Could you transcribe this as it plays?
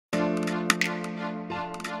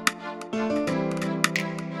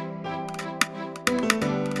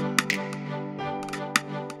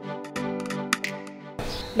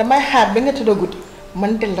damay xaar ba nga tëdd guddi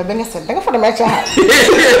man del la ba nga set da nga fa damay caaxaan.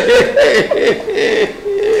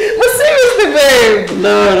 But seriously, babe.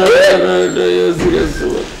 No, you're serious.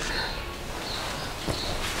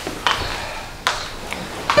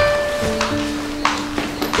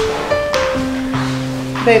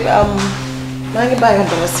 Babe, maa ngi bàyyoon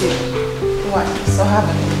dama siiw. Waaye soo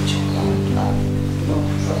xaaral ma ci.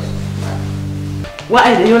 waa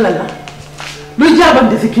Aïda yow lan la luy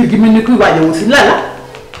jaabante si kër gi mel ni kuy waaj a wusi lan la.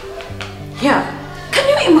 Yeah, can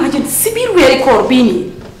you imagine si biir weeri koor bii nii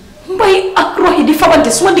mbay ak roxi di fabante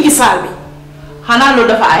suma diggi saal bi. xanaa loolu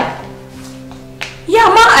dafa ay. yaa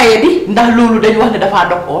maa aye di. ndax loolu dañu wax ne dafa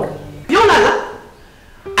dog oor. yow lan la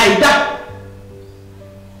Aïda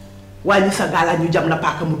wàññi sa gaala ñu jam la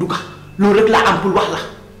paaka mu dugga loolu rek laa am pour wax la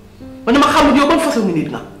man dama xamul yow ban façon nit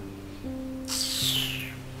nga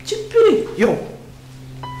ci piri yow.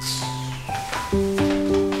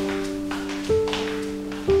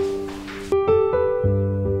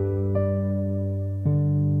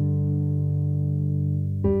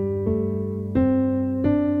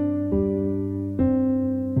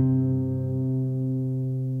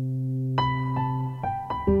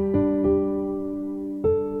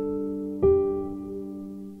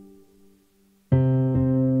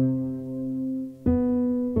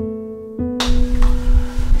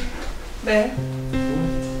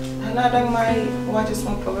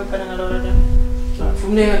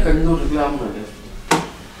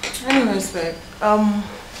 Anyways, babe,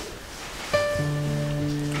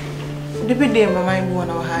 depuis démb maa ngi bëggoon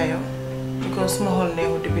a wax ak yow because suma xol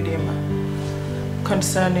neexu depuis démb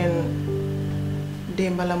concerning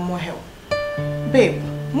démb la moo xew. Babe,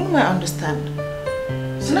 mun may understand.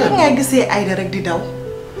 Naka ngay gisee Aïda rek di daw?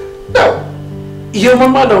 Daw? Yow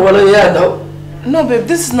man maa daw wala yaa daw? No, babe,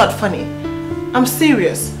 this is not funny. I'm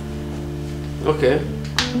serious. Okay.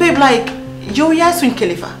 Babe, like, yow yaay suñ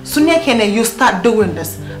kilifa. Su nekkee ne you start doing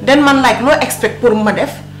this, then man like loo expect pour ma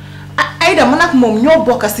def. Aïda man ak moom ñoo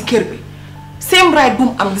bokk si kër bi. Same right bu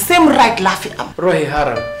mu am, same right laa fi am. Rohi,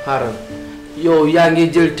 haral. Yow yaa ngi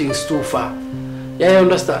jël things too far. Yeah, you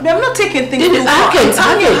understand? But I'm not taking things too far. I'm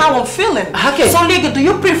telling you how I'm feeling. So, Lego, do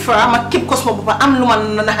you prefer I'm keep Cosmo Papa? I'm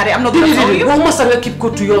not going to tell you. Why must I keep go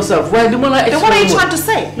to yourself? Why? Then what are you trying to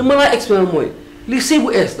say? The man I explain more. Let's say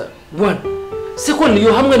what else? One. Secondly,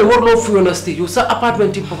 you have to work no for your stay. You say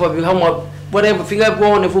apartment in Papa, you have whatever finger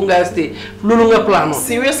go on if you guys stay. No plan.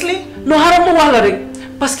 Seriously? No, I don't know.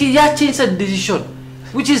 Because you change the decision,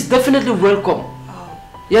 which is definitely welcome.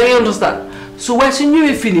 Yeah, you understand? So once you knew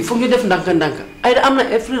if you forget if danka, I'm not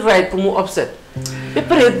every right to move upset. The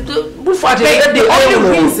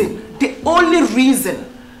only reason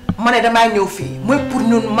man da may ñew fi moy pour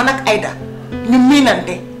ñun man ak Aïda ñu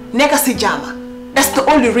minante nekk ci jama. That's the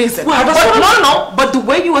only reason. But the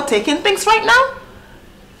way you are taking things right now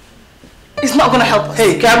is not going to help us.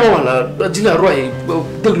 Hey, come on, Dina Roy,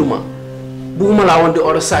 degluma. Buguma la on the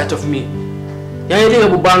other side of me. Ya ngi dégg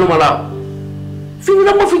bu baanu ma la. Fi ñu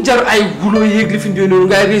ma fi jar ay gulo yegli fi ñu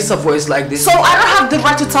nga raise a voice like this. So I don't have the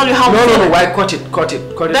right to tell you how. No, why cut it?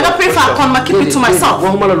 Then I prefer I keep it to myself.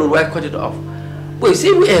 Waxuma la loolu, why cut it off? Boy,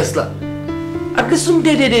 see we es la. At least some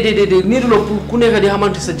day ni lo pour ku nekk di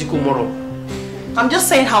xamante sa jikko morom. I'm just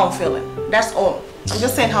saying how I'm feeling. That's all. I'm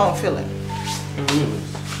just saying how I'm feeling.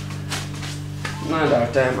 Not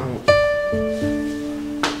that time.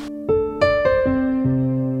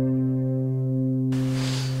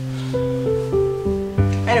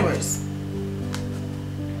 Anyways,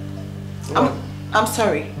 I'm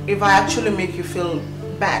sorry if I actually make you feel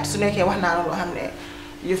bad. So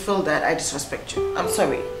you feel that I disrespect you. I'm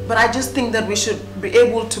sorry, but I just think that we should be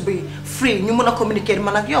able to be free. You wanna communicate,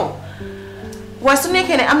 man, like yo. Why so ne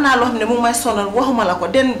kene am na lo xamne mo may sonal waxuma la ko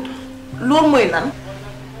den lool moy lan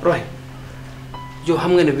right yo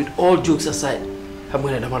xam nga ne with all jokes aside xam nga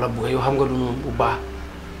ne dama la bëgg yo xam nga lu non bu baax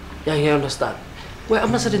ya ngi understand why am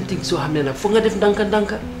na certain things so xam ne na fo nga def danka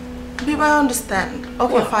babe I understand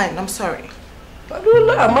okay fine I'm sorry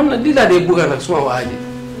loolu la man la di la de bëgg nak suma waaji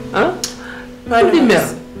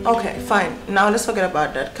okay fine now let's forget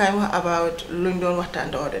about that kay wax about luñ doon waxtaan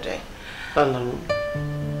the other day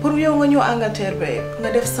pour yow nga ñëw Angleterre babe nga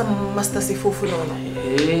def sama master si foofu noonu.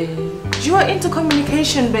 You are into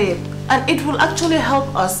communication babe and it will actually help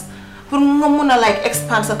us pour nga mun a like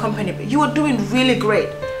expand the company. You are doing really great.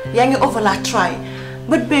 Yaa ngi overlap try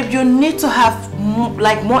but babe you need to have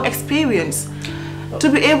like more experience to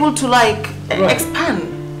be able to like expand.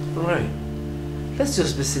 Right. Let's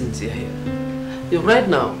just be sincere here. You right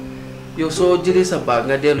now you so jëlee sa bag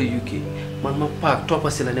nga dellu UK man ma paak toppa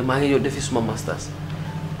si la ne maa ngi ñëw defi suma masters.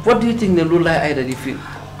 What do you think the Lula Aïda feel?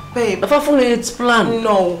 Babe, if I follow its plan.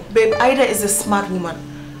 No, babe, Aïda is a smart woman.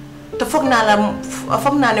 te foog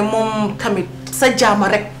naa ne moom tamit sa jaama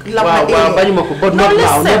rek. la ma waaw bañu ma ko but not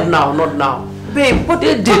now. Babe, but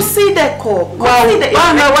consider ko.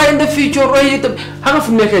 Why in the future? How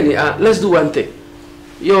fu nekk ni let's do one thing.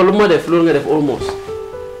 Yo, lu ma def loolu nga def almost.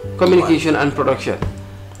 Communication and production.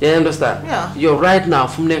 You understand? Yeah. Yo, right now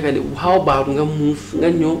fu nekk ni how about nga move nga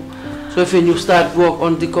ñëw so if you start work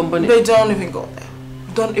on the company. But don't even go there.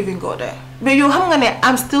 Don't even go there. But you xam nga ne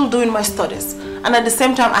I'm still doing my studies and at the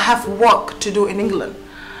same time I have work to do in England.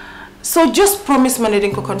 So just promise me that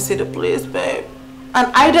you can consider, please, babe. And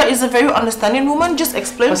Ida is a very understanding woman. Just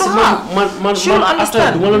explain to her. She'll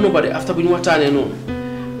understand. After we were talking, no.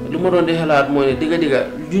 The more on the hell out money,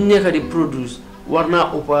 diga. You never produce.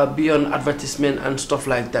 Warna over beyond advertisement and stuff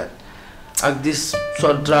like that. Like this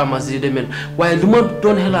sort of dramas, they mean. While the more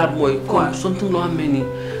don't hell out money, something no many.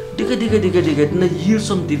 Diga. Na yield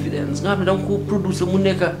some dividends. Now we don't go produce a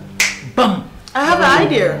muneka. Bam. I have an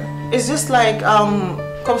idea. It's just like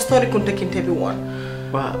come story kunta everyone.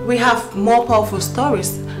 Wow. We have more powerful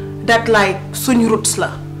stories that like suñu roots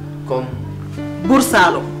la. Comme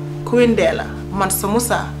Bursalo, Kuindela,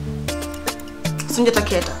 Mansamusa, Sunjata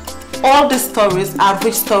Keta. All these stories are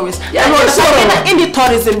rich stories. Yeah, and so in the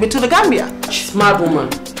tourism to the Gambia. Smart woman.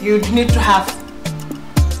 You need to have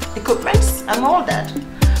equipments and all that.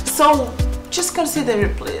 So just consider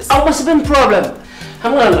it, please. I must have been problem.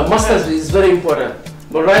 Masters is very important.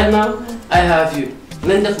 But right now I have you.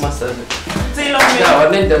 Name that masters. Do you love me? Yeah,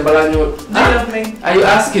 what name them? Do you love me? Are you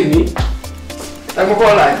asking me? I'm gonna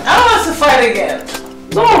call line. I want to fight again.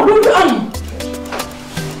 No, look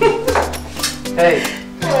Hey.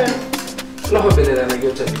 Look how better than I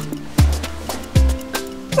get to.